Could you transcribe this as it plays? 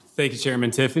Thank you, Chairman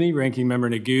Tiffany, Ranking Member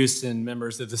Neguse, and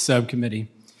members of the subcommittee.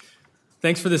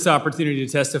 Thanks for this opportunity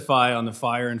to testify on the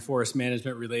fire and forest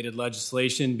management related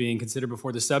legislation being considered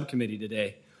before the subcommittee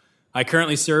today. I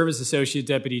currently serve as Associate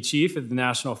Deputy Chief of the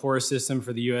National Forest System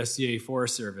for the USDA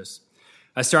Forest Service.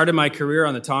 I started my career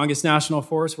on the Tongass National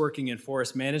Forest working in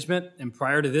forest management, and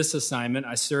prior to this assignment,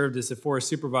 I served as a forest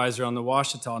supervisor on the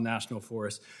Ouachita National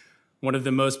Forest, one of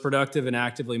the most productive and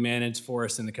actively managed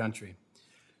forests in the country.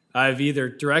 I've either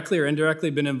directly or indirectly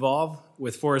been involved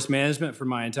with forest management for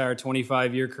my entire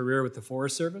 25-year career with the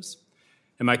Forest Service.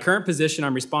 In my current position,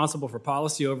 I'm responsible for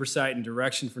policy oversight and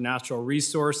direction for natural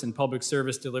resource and public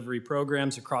service delivery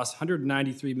programs across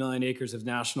 193 million acres of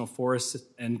national forests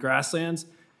and grasslands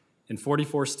in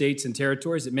 44 states and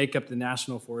territories that make up the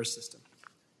National Forest System.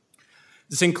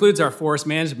 This includes our forest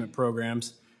management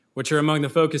programs, which are among the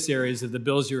focus areas of the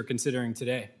bills you are considering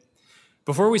today.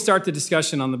 Before we start the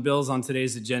discussion on the bills on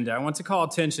today's agenda, I want to call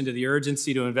attention to the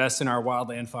urgency to invest in our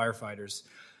wildland firefighters.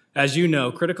 As you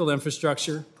know, critical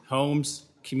infrastructure, homes,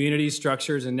 community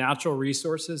structures, and natural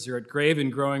resources are at grave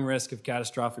and growing risk of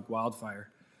catastrophic wildfire.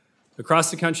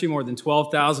 Across the country, more than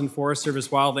 12,000 Forest Service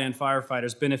wildland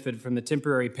firefighters benefited from the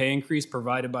temporary pay increase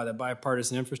provided by the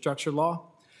bipartisan infrastructure law.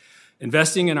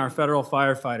 Investing in our federal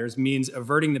firefighters means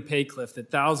averting the pay cliff that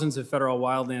thousands of federal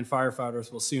wildland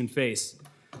firefighters will soon face.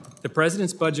 The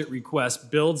President's budget request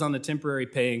builds on the temporary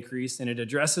pay increase, and it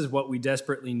addresses what we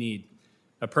desperately need: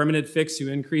 a permanent fix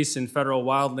to increase in federal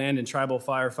wildland and tribal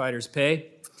firefighters' pay,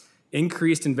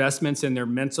 increased investments in their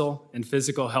mental and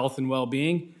physical health and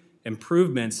well-being,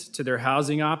 improvements to their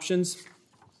housing options,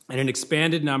 and an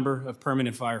expanded number of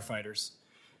permanent firefighters.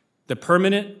 The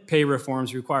permanent pay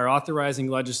reforms require authorizing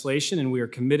legislation, and we are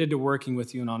committed to working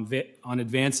with you on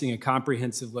advancing a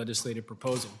comprehensive legislative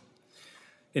proposal.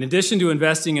 In addition to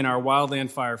investing in our wildland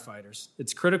firefighters,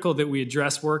 it's critical that we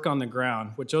address work on the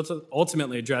ground, which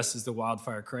ultimately addresses the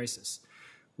wildfire crisis.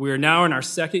 We are now in our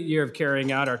second year of carrying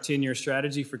out our 10-year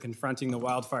strategy for confronting the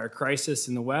wildfire crisis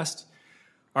in the West.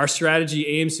 Our strategy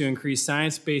aims to increase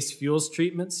science-based fuels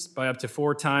treatments by up to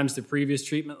 4 times the previous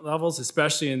treatment levels,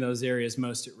 especially in those areas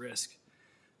most at risk.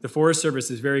 The Forest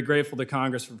Service is very grateful to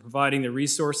Congress for providing the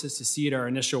resources to seed our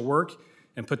initial work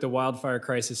and put the wildfire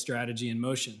crisis strategy in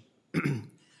motion.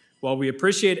 While we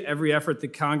appreciate every effort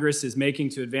that Congress is making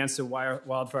to advance the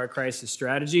wildfire crisis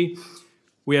strategy,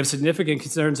 we have significant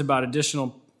concerns about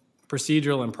additional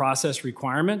procedural and process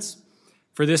requirements.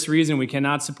 For this reason, we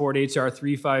cannot support H.R.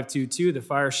 3522, the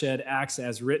Fireshed Acts,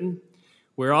 as written.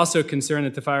 We're also concerned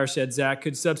that the Firesheds Act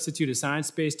could substitute a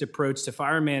science-based approach to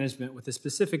fire management with a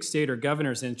specific state or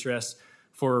governor's interest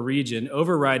for a region,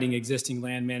 overriding existing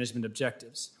land management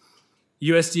objectives.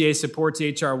 USDA supports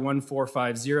H.R.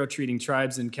 1450, treating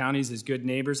tribes and counties as Good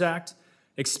Neighbors Act.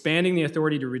 Expanding the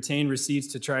authority to retain receipts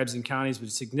to tribes and counties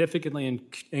would significantly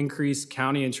increase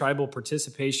county and tribal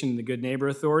participation in the Good Neighbor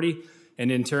Authority,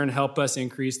 and in turn help us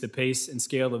increase the pace and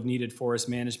scale of needed forest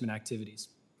management activities.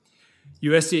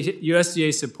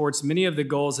 USDA supports many of the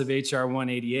goals of H.R.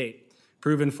 188,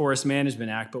 Proven Forest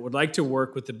Management Act, but would like to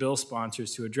work with the bill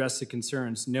sponsors to address the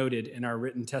concerns noted in our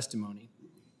written testimony.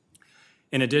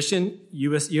 In addition,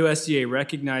 USDA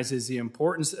recognizes the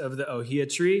importance of the ohia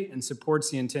tree and supports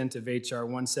the intent of H.R.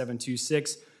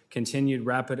 1726, Continued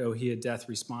Rapid Ohia Death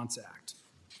Response Act.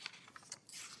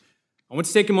 I want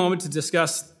to take a moment to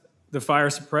discuss the fire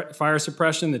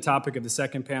suppression, the topic of the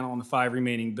second panel on the 5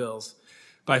 remaining bills.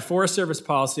 By Forest Service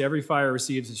policy, every fire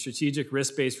receives a strategic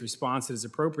risk-based response that is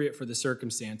appropriate for the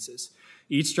circumstances.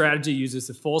 Each strategy uses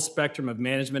the full spectrum of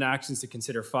management actions to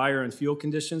consider fire and fuel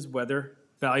conditions, weather,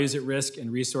 values at risk,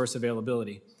 and resource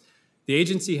availability. The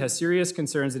agency has serious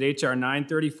concerns that H.R.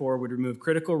 934 would remove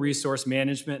critical resource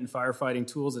management and firefighting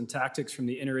tools and tactics from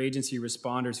the interagency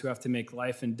responders who have to make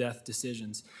life and death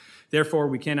decisions. Therefore,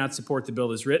 we cannot support the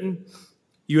bill as written.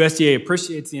 USDA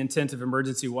appreciates the intent of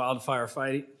Emergency Wildfire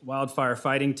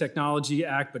Fighting Technology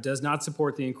Act, but does not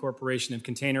support the incorporation of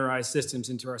containerized systems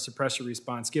into our suppressor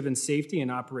response, given safety and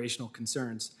operational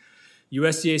concerns.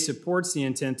 USDA supports the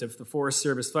intent of the Forest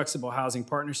Service Flexible Housing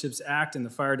Partnerships Act and the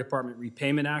Fire Department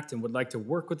Repayment Act and would like to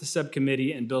work with the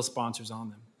subcommittee and bill sponsors on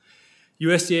them.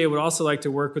 USDA would also like to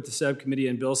work with the subcommittee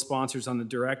and bill sponsors on the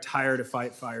Direct Hire to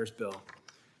Fight Fires bill.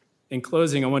 In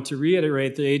closing, I want to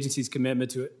reiterate the agency's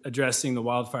commitment to addressing the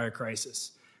wildfire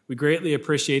crisis. We greatly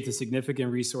appreciate the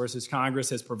significant resources Congress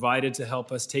has provided to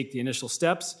help us take the initial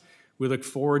steps. We look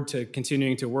forward to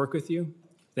continuing to work with you.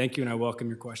 Thank you, and I welcome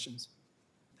your questions.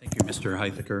 Thank you, Mr.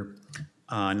 Heithecker.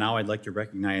 Now I'd like to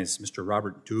recognize Mr.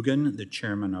 Robert Dugan, the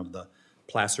chairman of the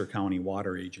Placer County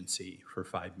Water Agency, for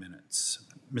 5 minutes.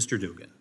 Mr. Dugan.